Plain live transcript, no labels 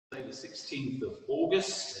the 16th of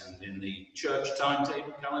August, and in the church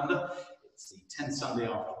timetable calendar, it's the 10th Sunday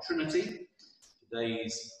after Trinity.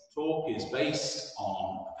 Today's talk is based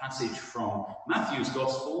on a passage from Matthew's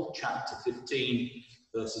Gospel, chapter 15,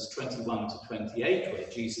 verses 21 to 28, where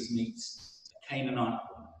Jesus meets a Canaanite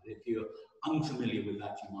woman. If you're unfamiliar with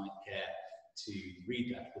that, you might care to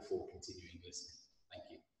read that before continuing listening. Thank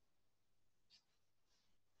you.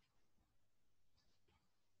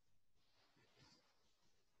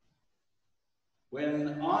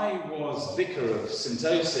 When I was vicar of St.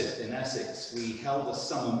 Osiph in Essex, we held a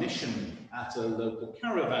summer mission at a local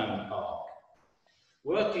caravan park.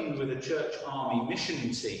 Working with a church army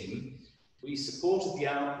mission team, we supported the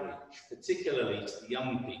outreach, particularly to the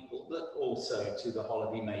young people, but also to the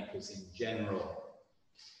holiday makers in general.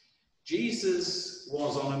 Jesus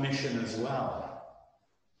was on a mission as well.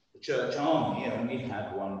 The church army only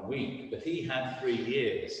had 1 week, but he had 3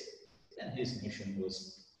 years, and his mission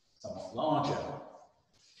was somewhat larger.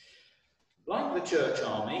 Like the church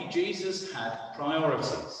army, Jesus had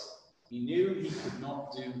priorities. He knew he could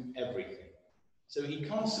not do everything, so he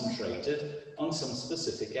concentrated on some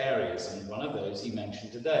specific areas, and one of those he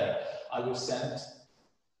mentioned today. I was sent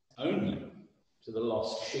only to the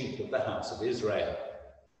lost sheep of the house of Israel.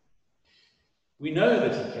 We know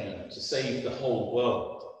that he came to save the whole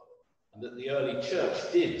world, and that the early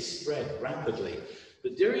church did spread rapidly.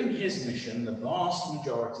 But during his mission, the vast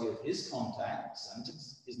majority of his contacts and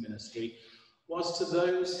his ministry was to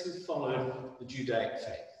those who followed the Judaic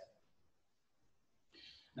faith.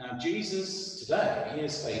 Now, Jesus today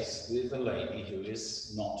is faced with a lady who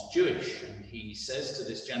is not Jewish, and he says to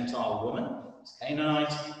this Gentile woman, this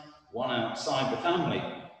Canaanite, one outside the family,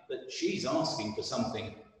 that she's asking for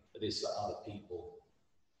something that is for other people.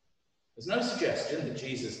 There's no suggestion that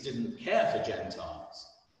Jesus didn't care for Gentiles.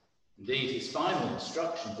 Indeed, his final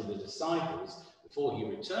instruction to the disciples before he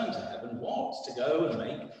returned to heaven was to go and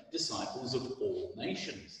make disciples of all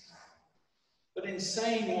nations. But in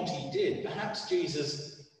saying what he did, perhaps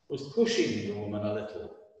Jesus was pushing the woman a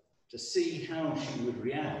little to see how she would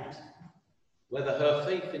react, whether her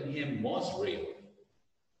faith in him was real.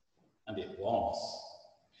 And it was.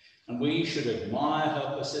 And we should admire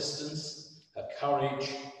her persistence, her courage,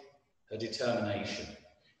 her determination.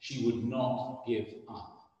 She would not give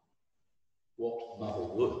up. What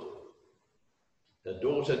mother would? Her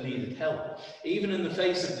daughter needed help. Even in the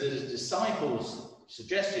face of the disciples'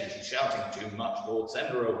 suggestion, she's shouting too much, Lord, send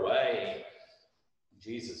her away.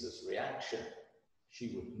 Jesus' reaction, she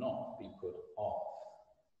would not be put off.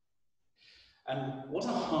 And what a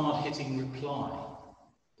hard-hitting reply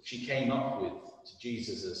she came up with to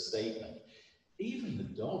Jesus' statement. Even the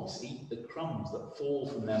dogs eat the crumbs that fall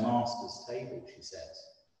from their master's table, she says.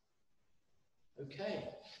 Okay.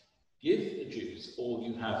 Give the Jews all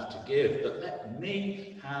you have to give, but let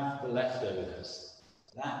me have the leftovers.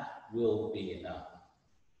 That will be enough.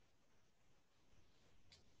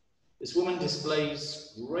 This woman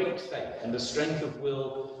displays great faith and a strength of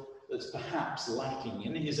will that's perhaps lacking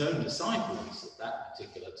in his own disciples at that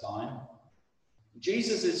particular time.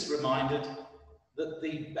 Jesus is reminded that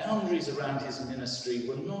the boundaries around his ministry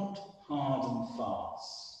were not hard and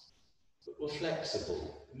fast, but were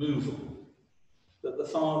flexible, movable. That the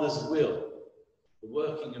Father's will, the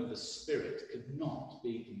working of the Spirit, could not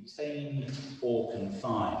be contained or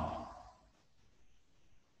confined.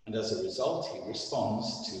 And as a result, he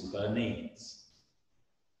responds to her needs.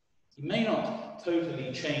 He may not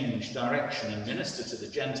totally change direction and minister to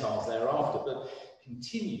the Gentiles thereafter, but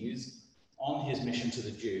continues on his mission to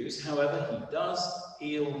the Jews. However, he does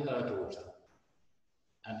heal her daughter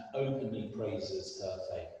and openly praises her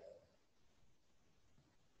faith.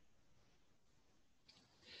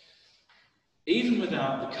 Even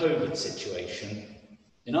without the COVID situation,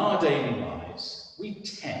 in our daily lives, we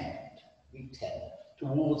tend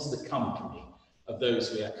towards the company of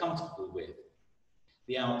those we are comfortable with.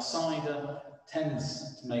 The outsider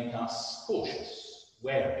tends to make us cautious,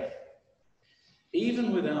 wary.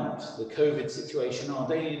 Even without the COVID situation, our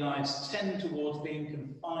daily lives tend towards being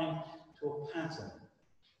confined to a pattern,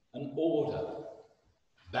 an order,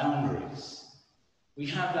 boundaries. We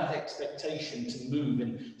have that expectation to move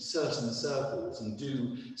in certain circles and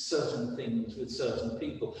do certain things with certain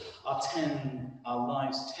people. Our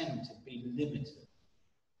lives tend to be limited.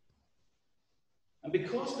 And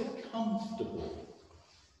because we're comfortable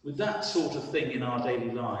with that sort of thing in our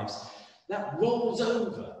daily lives, that rolls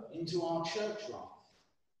over into our church life.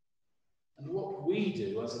 And what we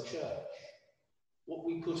do as a church, what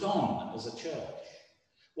we put on as a church,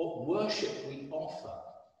 what worship we offer,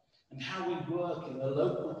 and how we work in the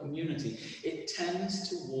local community, it tends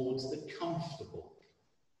towards the comfortable.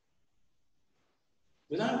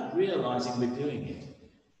 without realizing we're doing it.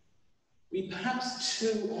 We perhaps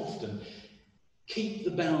too often keep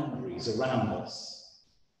the boundaries around us.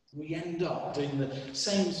 We end up doing the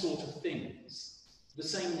same sort of things, the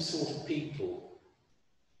same sort of people,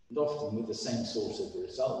 and often with the same sort of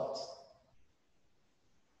result.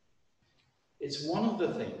 It's one of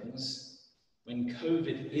the things, when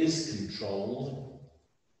COVID is controlled,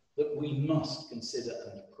 that we must consider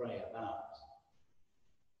and pray about.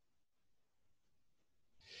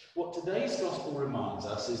 What today's gospel reminds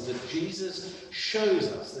us is that Jesus shows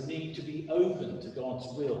us the need to be open to God's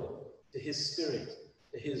will, to his spirit,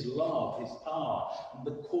 to his love, his power, and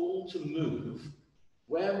the call to move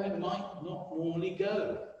where we might not normally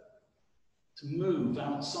go, to move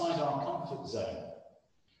outside our comfort zone,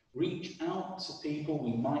 reach out to people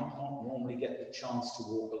we might not normally get the chance to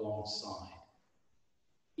walk alongside,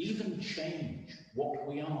 even change what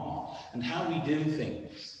we are and how we do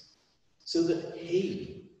things, so that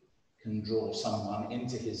he can draw someone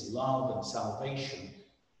into his love and salvation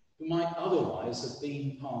who might otherwise have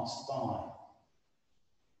been passed by.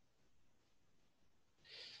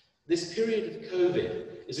 This period of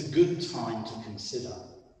COVID is a good time to consider,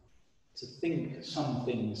 to think some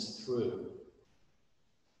things through.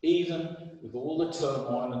 Even with all the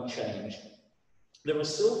turmoil and change, there are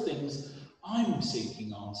still things I'm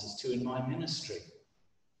seeking answers to in my ministry.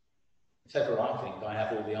 If ever I think I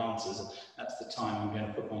have all the answers, that's the time I'm going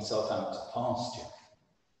to put myself out to pasture.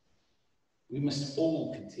 We must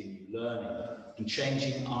all continue learning and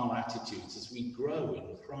changing our attitudes as we grow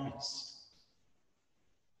in Christ.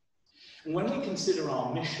 And when we consider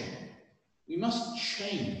our mission, we must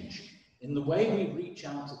change in the way we reach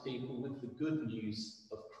out to people with the good news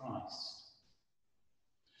of Christ.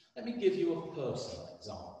 Let me give you a personal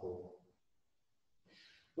example.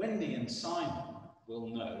 Wendy and Simon will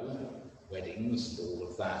know, weddings and all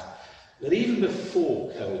of that even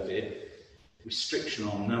before COVID, restriction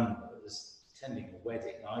on numbers, attending a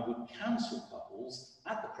wedding, I would counsel couples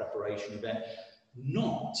at the preparation event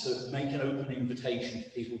not to make an open invitation to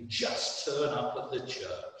people, just turn up at the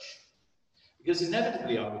church. Because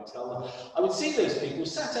inevitably, I would tell them, I would see those people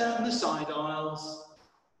sat out in the side aisles,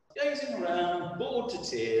 gazing around, bored to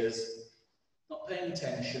tears, not paying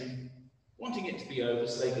attention, wanting it to be over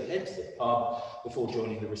so they could head to the pub before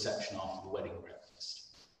joining the reception after the wedding breakfast.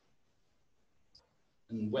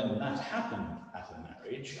 And when that happened at a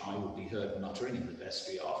marriage, I would be heard muttering in the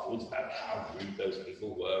vestry afterwards about how rude those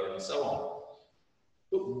people were and so on.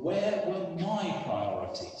 But where were my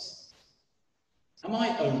priorities? Am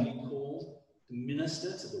I only called to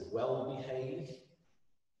minister to the well-behaved,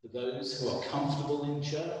 to those who are comfortable in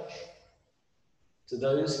church, to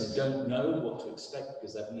those who don't know what to expect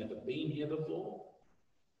because they've never been here before?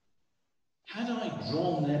 Had I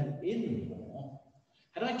drawn them in more,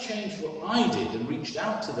 had I changed what I did and reached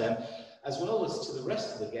out to them as well as to the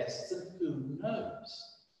rest of the guests, then who knows?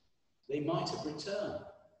 They might have returned.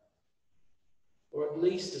 Or at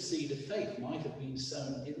least a seed of faith might have been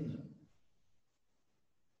sown in them.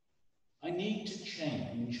 I need to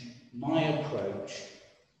change my approach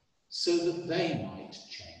so that they might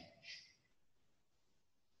change.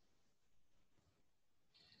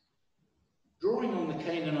 Drawing on the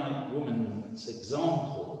Canaanite woman's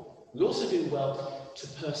example, we also do well to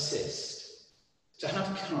persist, to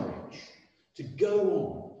have courage, to go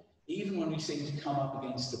on, even when we seem to come up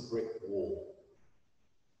against a brick wall.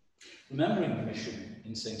 Remembering the mission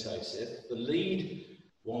in St. Joseph, the lead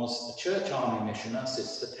was a church army missioner,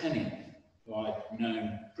 Sister Penny, who I'd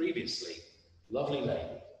known previously, lovely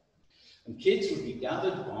lady. And kids would be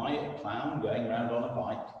gathered by a clown going around on a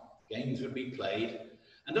bike, games would be played,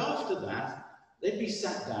 and after that, they'd be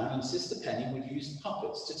sat down and Sister Penny would use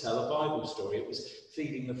puppets to tell a Bible story. It was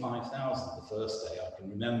feeding the 5,000 the first day I can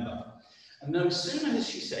remember. And no sooner as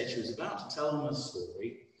she said she was about to tell them a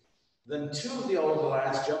story, then two of the older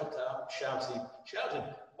lads jumped up, shouted,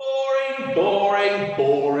 "Boring, boring,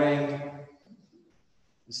 boring,"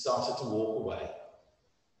 and started to walk away.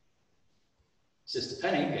 Sister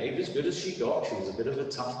Penny gave as good as she got. She was a bit of a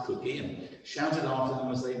tough cookie and shouted after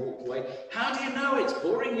them as they walked away, "How do you know it's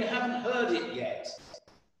boring? You haven't heard it yet."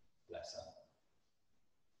 Bless her.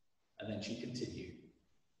 And then she continued.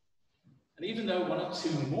 And even though one or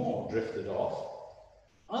two more drifted off,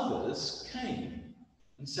 others came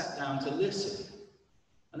and sat down to listen,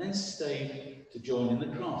 and then stayed to join in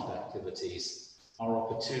the craft activities, our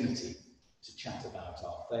opportunity to chat about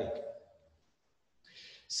our faith.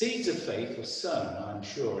 Seeds of faith were sown, I'm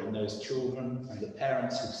sure, in those children and the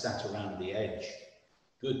parents who sat around the edge,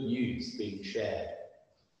 good news being shared.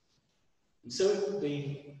 And so it will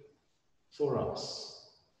be for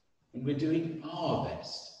us, when we're doing our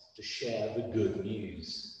best to share the good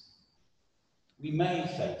news. We may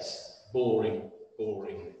face boring.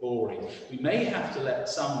 We may have to let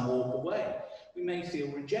some walk away. We may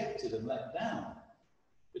feel rejected and let down.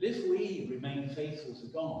 But if we remain faithful to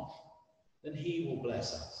God, then he will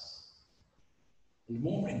bless us. And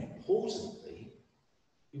more importantly,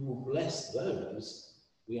 he will bless those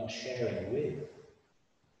we are sharing with.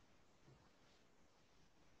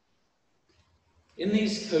 In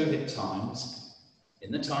these COVID times,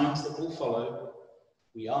 in the times that will follow,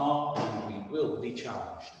 we are and we will be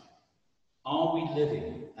challenged. Are we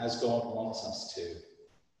living as God wants us to?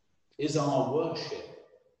 Is our worship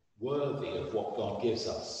worthy of what God gives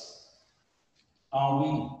us? Are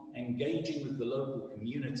we engaging with the local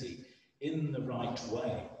community in the right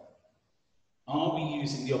way? Are we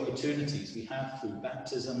using the opportunities we have through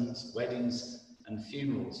baptisms, weddings, and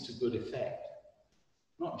funerals to good effect?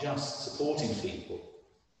 Not just supporting people,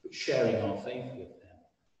 but sharing our faith with them.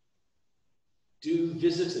 Do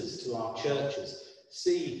visitors to our churches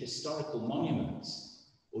see historical monuments,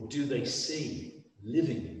 or do they see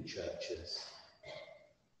living churches?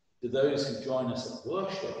 Do those who join us at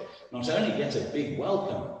worship not only get a big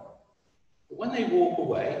welcome, but when they walk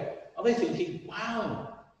away, are they thinking,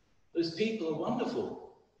 wow, those people are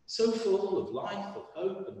wonderful, so full of life, of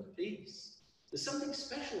hope and peace. There's something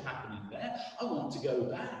special happening there. I want to go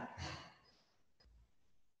back.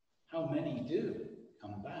 How many do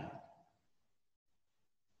come back?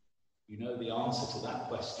 You know the answer to that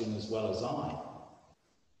question as well as I,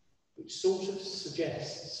 which sort of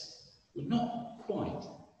suggests we're not quite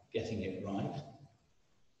getting it right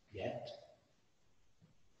yet.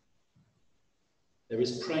 There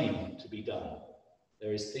is praying to be done.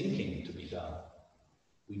 There is thinking to be done.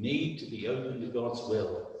 We need to be open to God's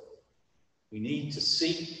will. We need to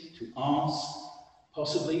seek, to ask,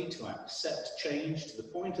 possibly to accept change to the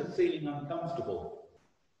point of feeling uncomfortable.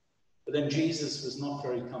 But then Jesus was not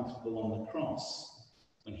very comfortable on the cross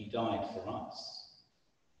when he died for us.